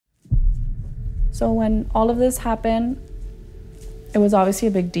So when all of this happened, it was obviously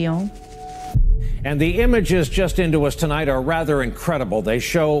a big deal. And the images just into us tonight are rather incredible. They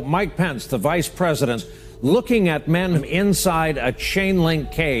show Mike Pence, the vice president, looking at men inside a chain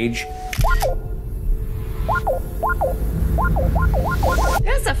link cage.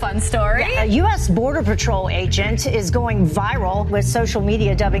 Here's a fun story. A U.S. Border Patrol agent is going viral with social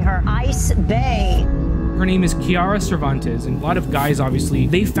media dubbing her Ice Bae. Her name is Kiara Cervantes, and a lot of guys, obviously,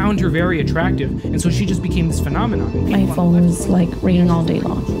 they found her very attractive, and so she just became this phenomenon. My phone was like ringing all day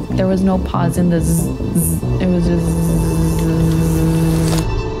long. There was no pause in the zzz. It was just zzz.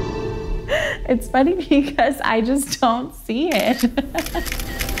 It's funny because I just don't see it.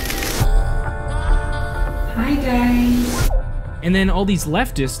 Hi, guys. And then all these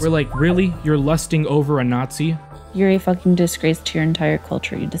leftists were like, really? You're lusting over a Nazi? You're a fucking disgrace to your entire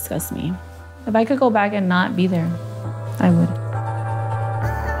culture. You disgust me. If I could go back and not be there, I would.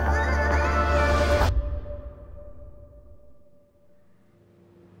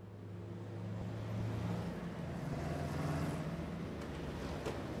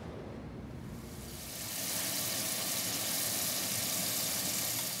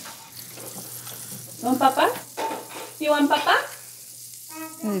 You want papa? You want papa?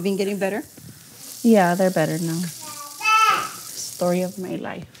 Have they been getting better? Yeah, they're better now. Story of my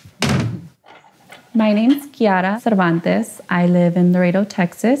life. My name's Kiara Cervantes. I live in Laredo,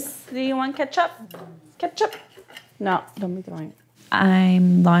 Texas. Do you want ketchup? Ketchup? No, don't be throwing it.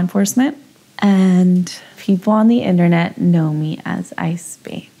 I'm law enforcement, and people on the internet know me as Ice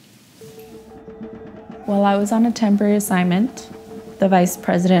Bae. While I was on a temporary assignment, the vice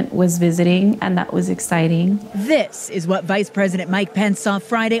president was visiting, and that was exciting. This is what Vice President Mike Pence saw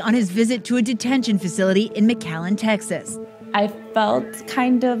Friday on his visit to a detention facility in McAllen, Texas. I felt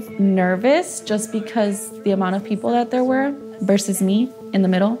kind of nervous just because the amount of people that there were versus me in the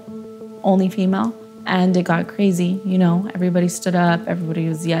middle, only female. And it got crazy, you know, everybody stood up, everybody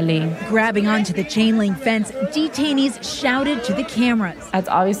was yelling. Grabbing onto the chain link fence, detainees shouted to the cameras. That's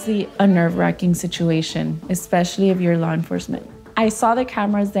obviously a nerve-wracking situation, especially if you're law enforcement. I saw the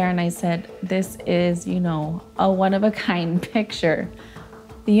cameras there and I said, this is, you know, a one-of-a-kind picture.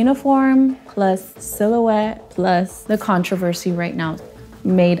 The uniform plus silhouette plus the controversy right now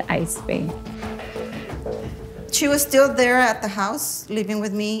made Ice Bae. She was still there at the house living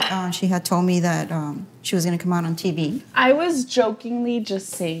with me. She had told me that she was going to come out on TV. I was jokingly just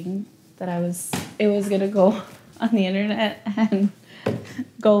saying that it was going to go on the internet and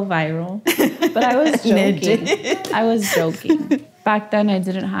go viral. But I was joking. I was joking. Back then I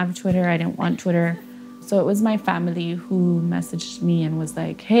didn't have Twitter. I didn't want Twitter. So it was my family who messaged me and was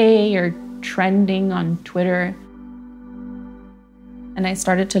like, hey, you're trending on Twitter. And I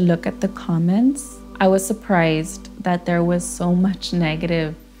started to look at the comments. I was surprised that there was so much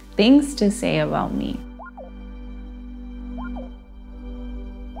negative things to say about me.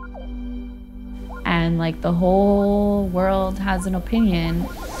 And like the whole world has an opinion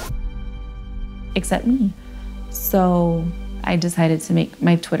except me. So I decided to make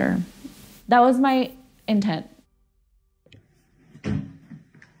my Twitter. That was my intent.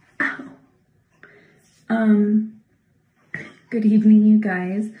 Good evening, you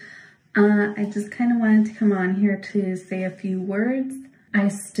guys. I just kind of wanted to come on here to say a few words. I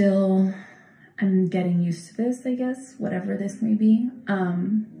still am getting used to this, I guess, whatever this may be. I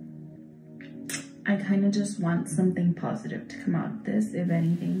kind of just want something positive to come out of this, if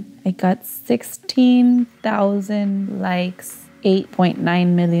anything. I got 16,000 likes, 8.9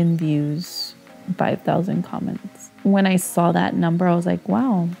 million views, 5,000 comments. When I saw that number, I was like,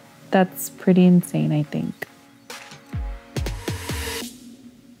 wow, that's pretty insane, I think.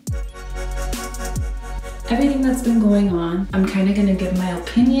 Everything that's been going on, I'm kind of gonna give my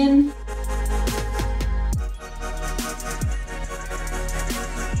opinion.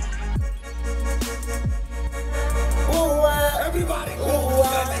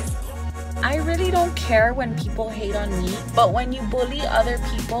 I really don't care when people hate on me, but when you bully other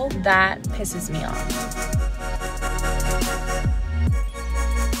people, that pisses me off.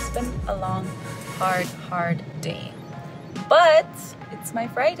 It's been a long, hard day, but it's my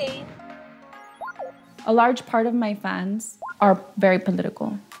Friday. A large part of my fans are very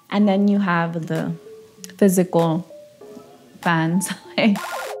political. And then you have the physical fans.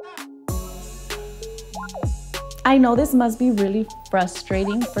 I know this must be really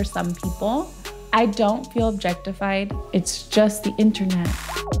frustrating for some people. I don't feel objectified. It's just the internet.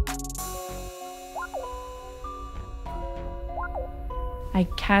 I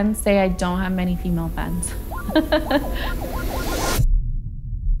can say I don't have many female fans.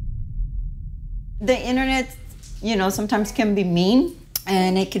 The internet, you know, sometimes can be mean,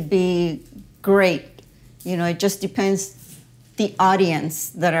 and it could be great. You know, it just depends the audience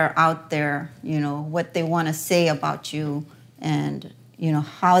that are out there, you know, what they want to say about you and, you know,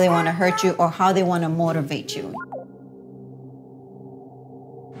 how they want to hurt you or how they want to motivate you.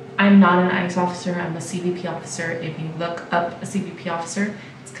 I'm not an ICE officer, I'm a CBP officer. If you look up a CBP officer,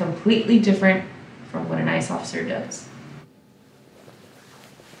 it's completely different from what an ICE officer does.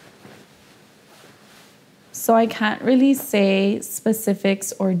 So I can't really say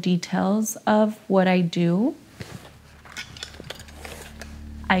specifics or details of what I do.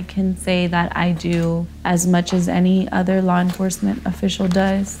 I can say that I do as much as any other law enforcement official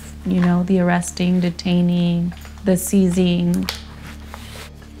does. You know, the arresting, detaining, the seizing.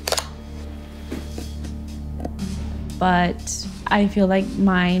 But I feel like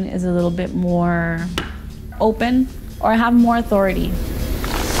mine is a little bit more open, or I have more authority.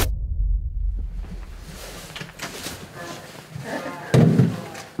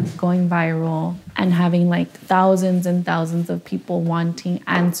 Going viral and having like thousands and thousands of people wanting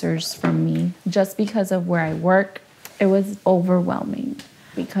answers from me just because of where I work, it was overwhelming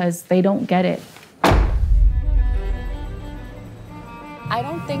because they don't get it. I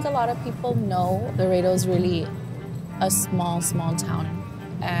don't think a lot of people know Laredo's really a small town,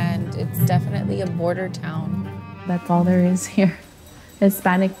 and it's definitely a border town. That's all there is here,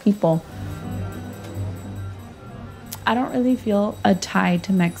 Hispanic people. I don't really feel a tie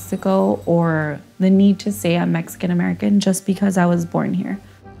to Mexico or the need to say I'm Mexican American just because I was born here.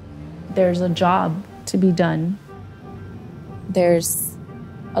 There's a job to be done. There's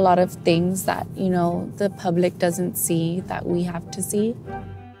a lot of things that, you know, the public doesn't see that we have to see.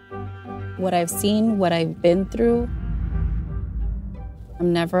 What I've seen, what I've been through,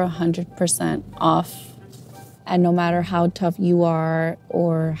 I'm never 100% off. And no matter how tough you are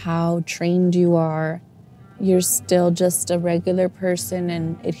or how trained you are, you're still just a regular person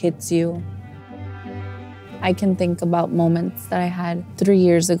and it hits you. I can think about moments that I had 3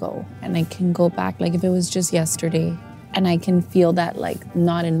 years ago and I can go back like if it was just yesterday and I can feel that like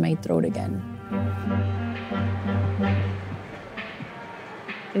knot in my throat again.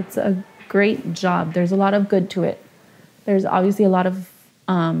 It's a great job. There's a lot of good to it. There's obviously a lot of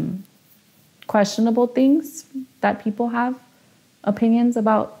questionable things that people have opinions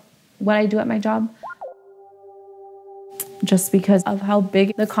about what I do at my job. Just because of how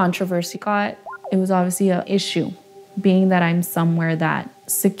big the controversy got, it was obviously an issue, being that I'm somewhere that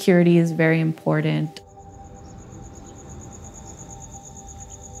security is very important.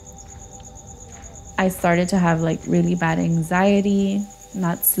 I started to have like really bad anxiety,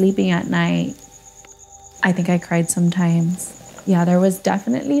 not sleeping at night. I think I cried sometimes. Yeah, there was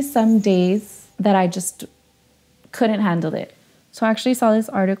definitely some days that I just couldn't handle it. So I actually saw this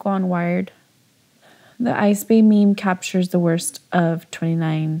article on Wired. The Ice Bay meme captures the worst of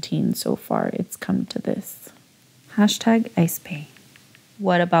 2019 so far. It's come to this. Hashtag Ice Bay.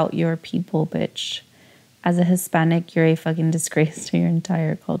 What about your people, bitch? As a Hispanic, you're a fucking disgrace to your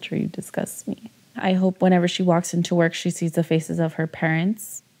entire culture. You disgust me. I hope whenever she walks into work, she sees the faces of her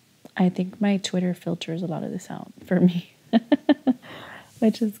parents. I think my Twitter filters a lot of this out for me,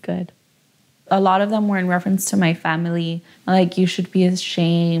 which is good. A lot of them were in reference to my family. Like, you should be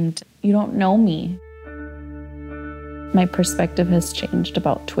ashamed. You don't know me. My perspective has changed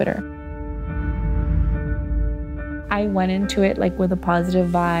about Twitter. I went into it like with a positive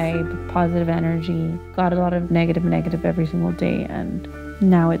vibe, positive energy, got a lot of negative every single day, and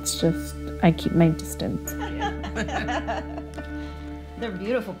now it's just, I keep my distance. They're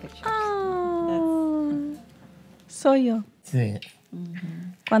beautiful pictures. Oh, soy yo. Sí.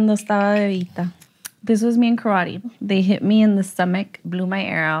 Cuando estaba bebita. This was me in karate. They hit me in the stomach, blew my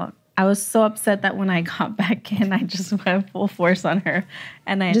air out. I was so upset that when I got back in, I just went full force on her.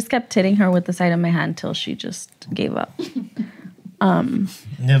 And I just kept hitting her with the side of my hand till she just gave up.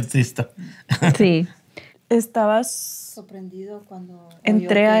 Sí. ¿Estabas sorprendido cuando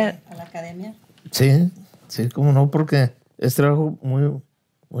entré a la academia? Sí, sí, cómo no, porque es trabajo muy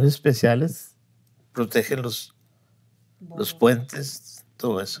especiales. Protegen los puentes,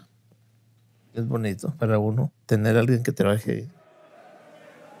 todo eso. Es bonito para uno tener a alguien que trabaje ahí.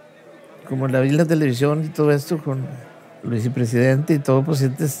 Como la vi en la televisión y todo esto con el vicepresidente y todo, pues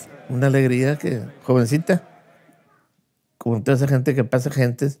sientes una alegría que, jovencita, como toda esa gente que pasa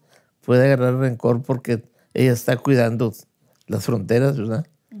gentes, puede agarrar rencor porque ella está cuidando las fronteras, ¿verdad?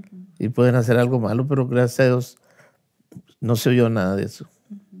 Uh-huh. Y pueden hacer algo malo, pero gracias a Dios no se oyó nada de eso.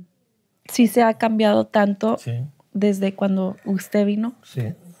 Uh-huh. Sí se ha cambiado tanto desde cuando usted vino.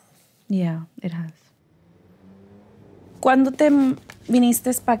 Sí. Yeah, it has. ¿Cuándo te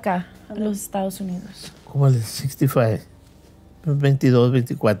viniste para acá, a los Estados Unidos? Como al 65, 22,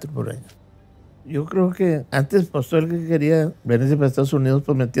 24 por ahí. Yo creo que antes, pues todo el que quería venirse para Estados Unidos,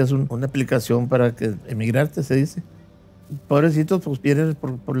 pues metías una aplicación para que emigrarte, se dice. Pobrecitos, pues vienen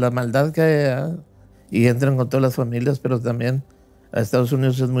por la maldad que hay allá y entran con todas las familias, pero también a Estados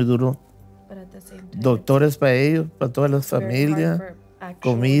Unidos es muy duro. Doctores para ellos, para todas las familias,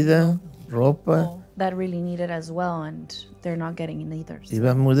 comida, ropa. That really need it as well, and they're not getting it either. Y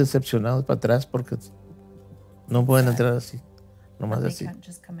van muy decepcionados para atrás porque no pueden entrar así, nomás así.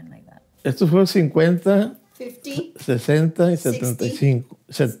 Just come in like that. Esto fue 50, 50, 60 y 75.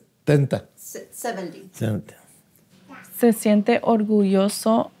 70. 70. ¿Se siente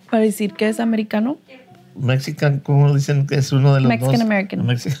orgulloso para decir que es americano? Mexican, ¿cómo dicen que es uno de los Mexican dos? American.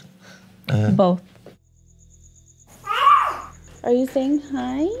 Mexican. Both. Are you saying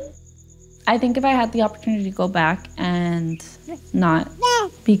hi? I think if I had the opportunity to go back and not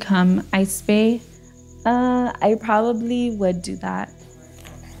become Ice Bay, I probably would do that.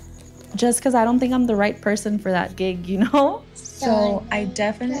 Just because I don't think I'm the right person for that gig, you know? So I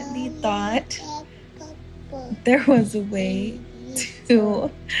definitely thought there was a way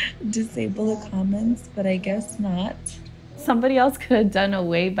to disable the comments, but I guess not. Somebody else could have done a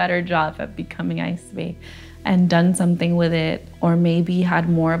way better job at becoming Ice Bay and done something with it, or maybe had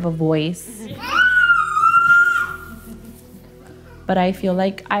more of a voice. But I feel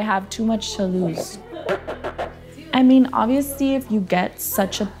like I have too much to lose. I mean, obviously, if you get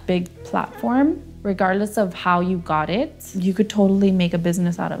such a big platform, regardless of how you got it, you could totally make a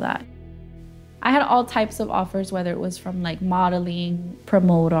business out of that. I had all types of offers, whether it was from like modeling,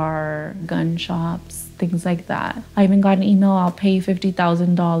 promoter, gun shops, things like that. I even got an email, I'll pay you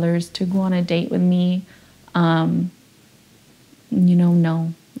 $50,000 to go on a date with me. No,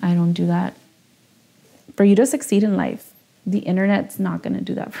 I don't do that. For you to succeed in life, the internet's not gonna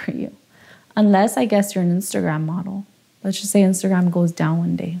do that for you. Unless, I guess, you're an Instagram model. Let's just say Instagram goes down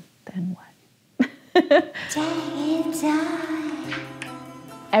one day, then what?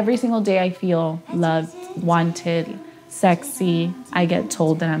 Every single day I feel loved, wanted, sexy. I get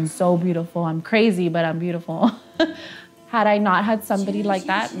told that I'm so beautiful. I'm crazy, but I'm beautiful. Had I not had somebody like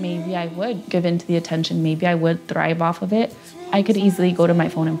that, maybe I would give in to the attention. Maybe I would thrive off of it. I could easily go to my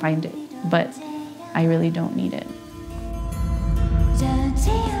phone and find it, but I really don't need it.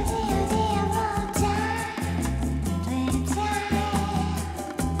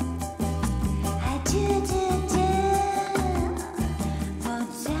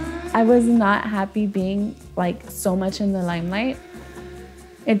 I was not happy being like so much in the limelight.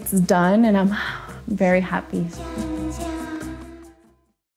 It's done and I'm very happy.